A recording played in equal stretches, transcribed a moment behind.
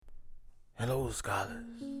Hello,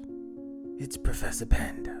 scholars. It's Professor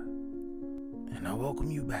Panda, and I welcome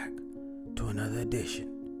you back to another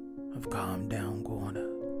edition of Calm Down Corner.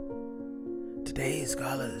 Today,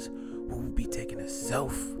 scholars, we will be taking a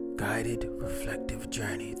self-guided, reflective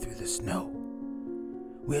journey through the snow.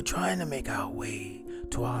 We are trying to make our way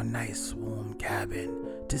to our nice, warm cabin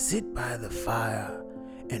to sit by the fire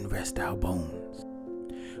and rest our bones.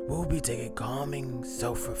 We'll be taking a calming,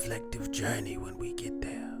 self-reflective journey when we get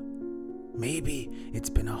there. Maybe it's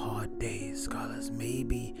been a hard day, scholars.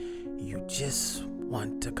 Maybe you just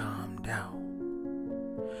want to calm down.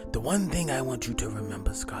 The one thing I want you to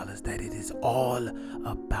remember, scholars, that it is all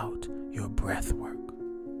about your breath work.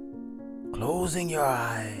 Closing your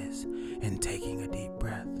eyes and taking a deep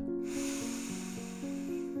breath.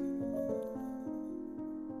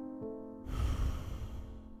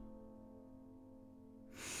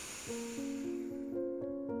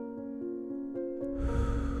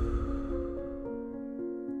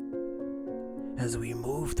 As we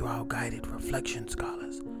move through our guided reflection,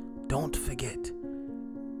 scholars, don't forget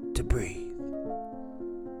to breathe.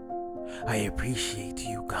 I appreciate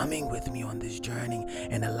you coming with me on this journey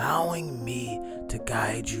and allowing me to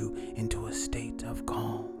guide you into a state of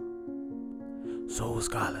calm. So,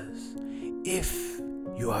 scholars, if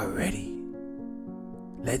you are ready,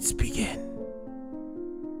 let's begin.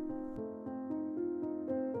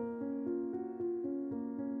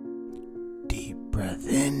 Deep breath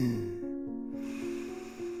in.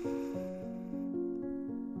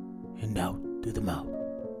 And out through the mouth.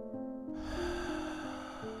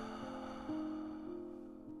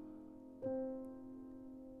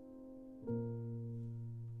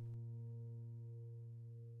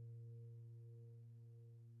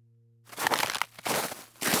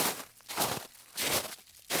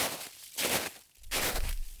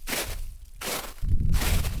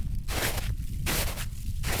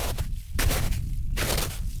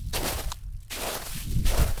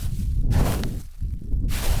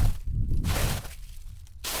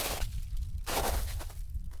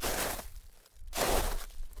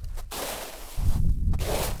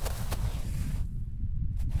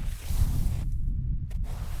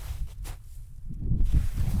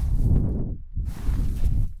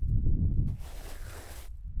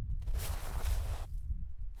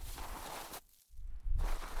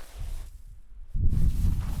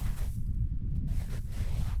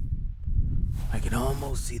 I can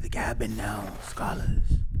almost see the cabin now, scholars.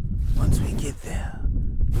 Once we get there,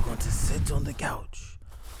 we're going to sit on the couch,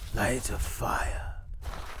 light a fire,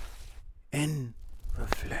 and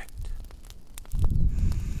reflect.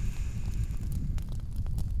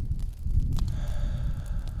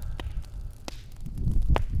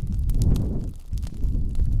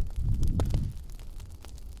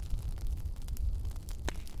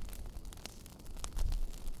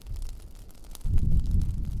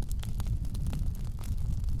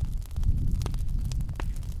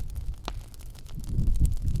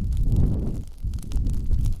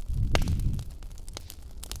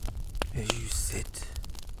 As you sit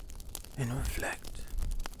and reflect,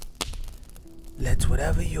 let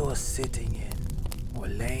whatever you're sitting in or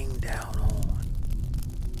laying down on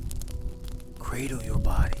cradle your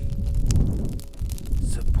body,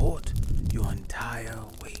 support your entire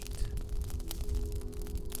weight,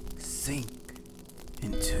 sink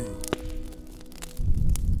into,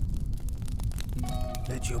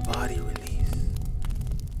 let your body release,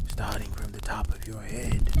 starting from the top of your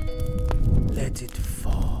head, let it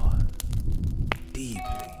fall deeply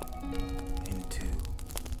into.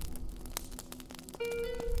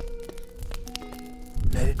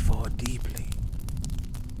 Let it fall deeply.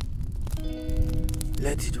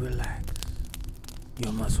 Let it relax.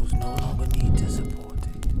 Your muscles no longer need to support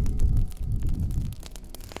it.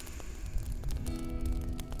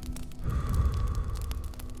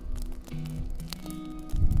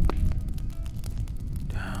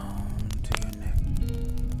 Down to your neck.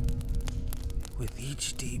 With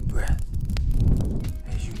each deep breath,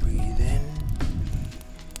 as you breathe in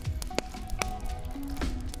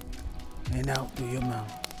and out through your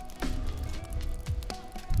mouth,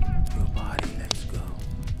 your body lets go.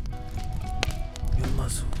 Your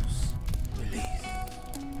muscles release.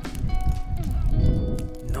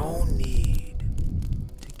 No need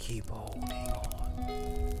to keep holding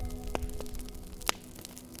on.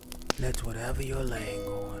 Let whatever you're laying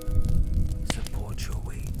on support your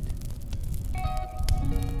weight.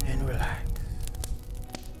 And relax.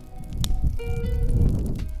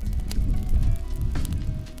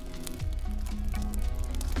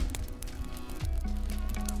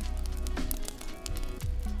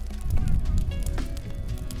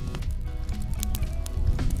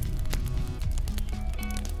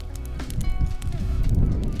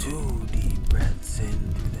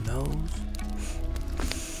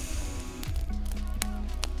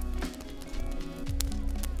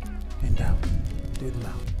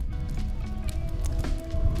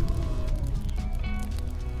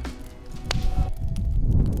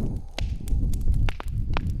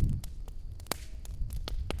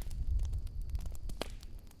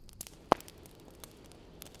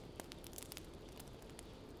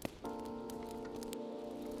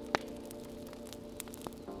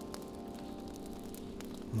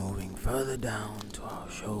 moving further down to our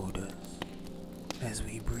shoulders as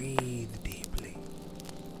we breathe deeply,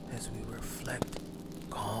 as we reflect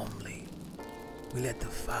calmly. We let the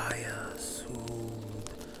fire soothe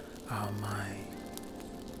our mind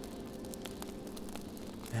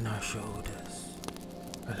and our shoulders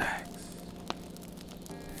relax.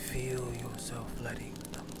 Feel yourself letting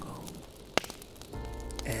them go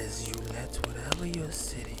as you let whatever you're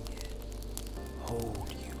sitting in hold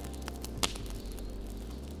you.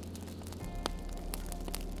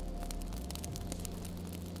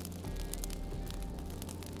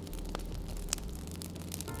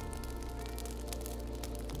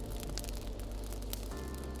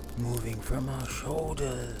 Moving from our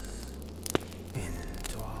shoulders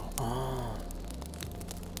into our arms,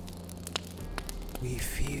 we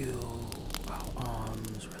feel our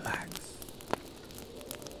arms relax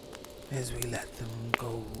as we let them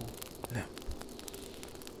go limp.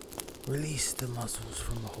 Release the muscles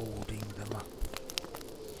from holding them up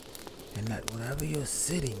and let whatever you're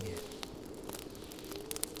sitting in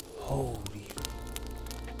hold you.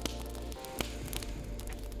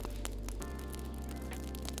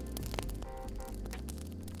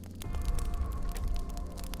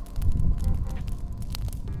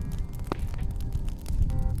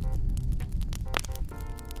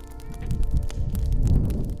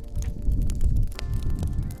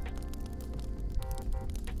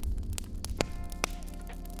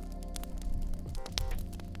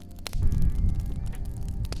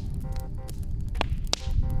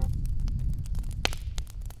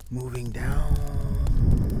 Moving down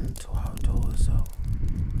to our torso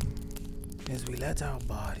as we let our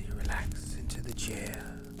body relax into the chair.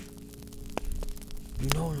 You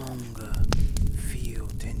no longer feel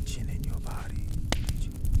tension in your body.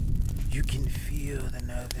 You can feel the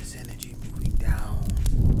nervous energy moving down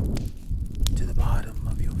to the bottom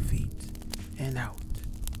of your feet and out.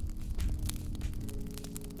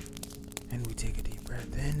 And we take a deep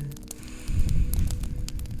breath in.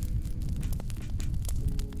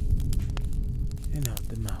 And out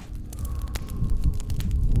the mouth.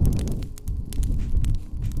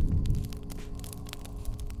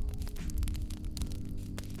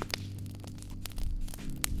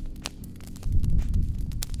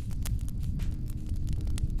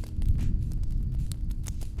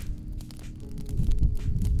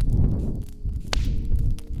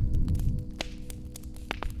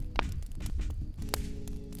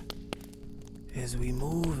 As we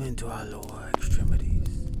move into our lower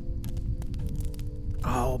extremities,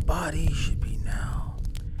 our body should be now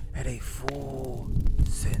at a full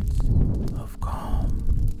sense of calm.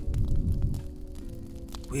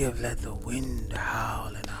 We have let the wind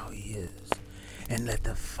howl in our ears and let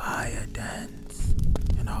the fire dance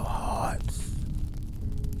in our hearts.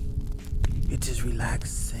 It is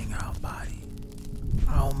relaxing our body,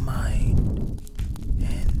 our mind,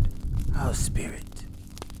 and our spirit.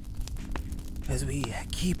 As we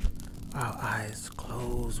keep our eyes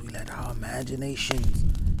closed, we let our imaginations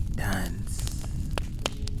dance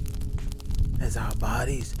as our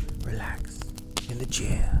bodies relax in the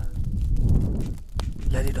chair.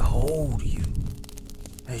 Let it hold you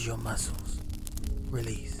as your muscles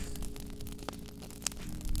release.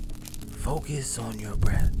 Focus on your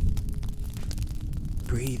breath.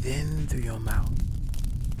 Breathe in through your mouth.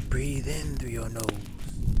 Breathe in through your nose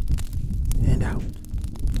and out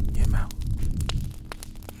your mouth.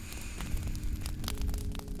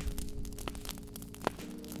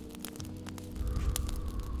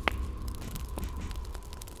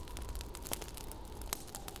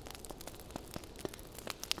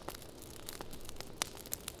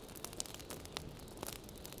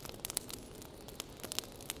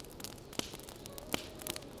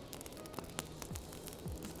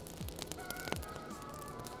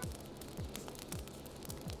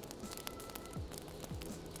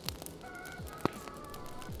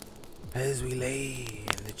 As we lay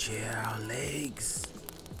in the chair, our legs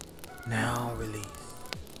now release.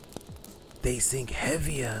 They sink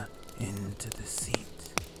heavier into the seat.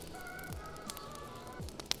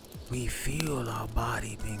 We feel our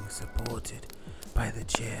body being supported by the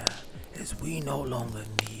chair as we no longer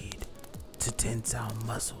need to tense our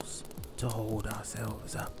muscles to hold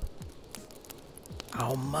ourselves up.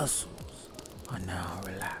 Our muscles are now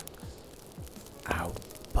relaxed. Our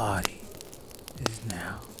body is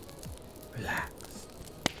now relaxed.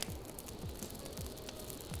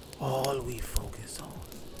 All we focus on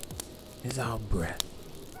is our breath.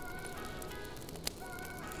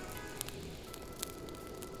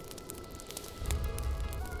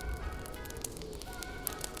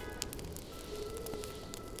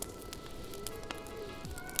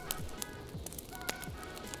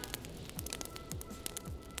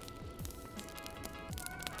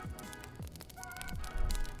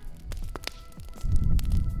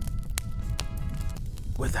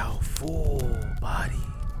 full body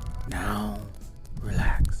now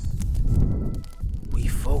relaxed. We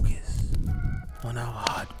focus on our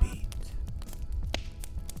heartbeat.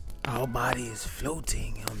 Our body is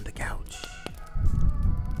floating on the couch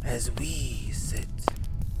as we sit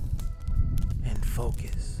and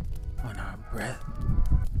focus on our breath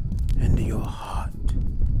and your heart.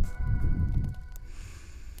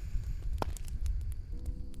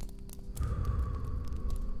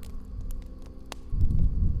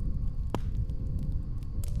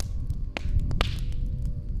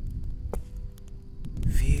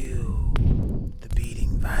 Feel the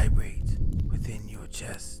beating vibrate within your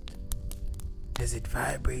chest as it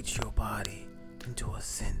vibrates your body into a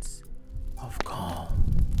sense of calm.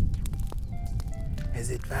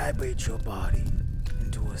 As it vibrates your body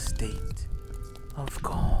into a state of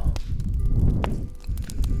calm.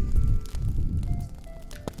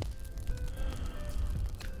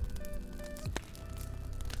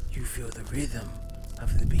 You feel the rhythm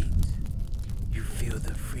of the beat. You feel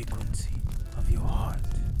the frequency of your heart.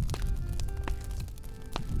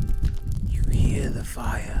 You hear the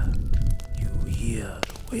fire. You hear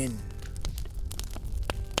the wind.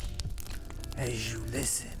 As you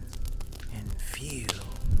listen and feel,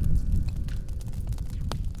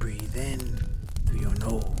 breathe in through your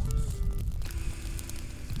nose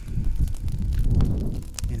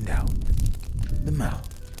and out the mouth.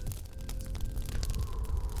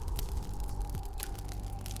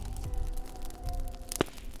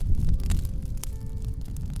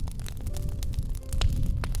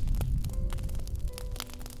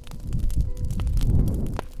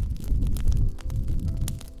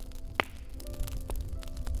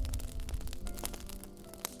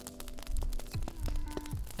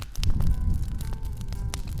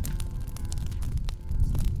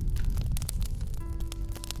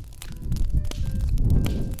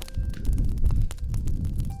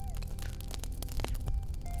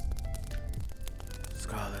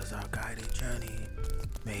 Scholars, our guided journey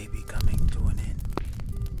may be coming to an end,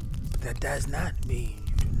 but that does not mean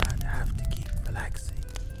you do not have to keep relaxing.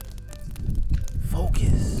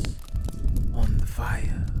 Focus on the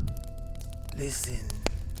fire. Listen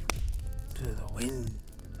to the wind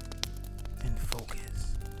and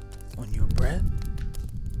focus on your breath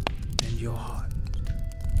and your heart.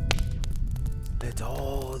 Let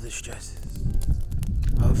all the stresses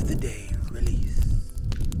of the day release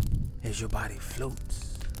as your body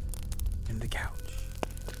floats in the couch.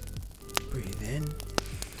 Breathe in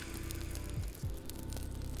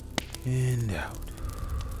and out.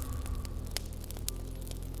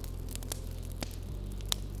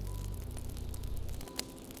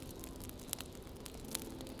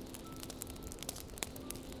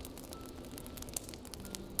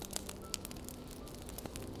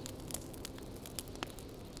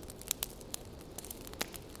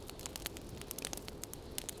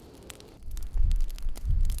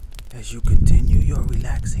 As you continue your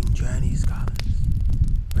relaxing journey, scholars,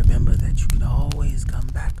 remember that you can always come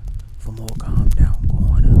back for more Calm Down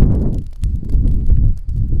Corner.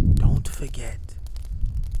 Don't forget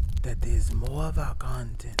that there's more of our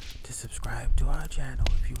content to subscribe to our channel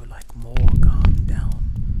if you would like more Calm Down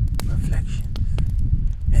reflections.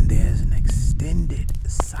 And there's an extended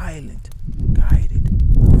silent guided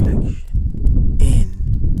reflection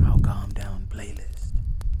in our Calm Down playlist.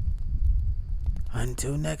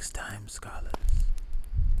 Until next time, scholars,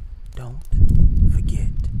 don't forget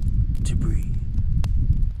to breathe.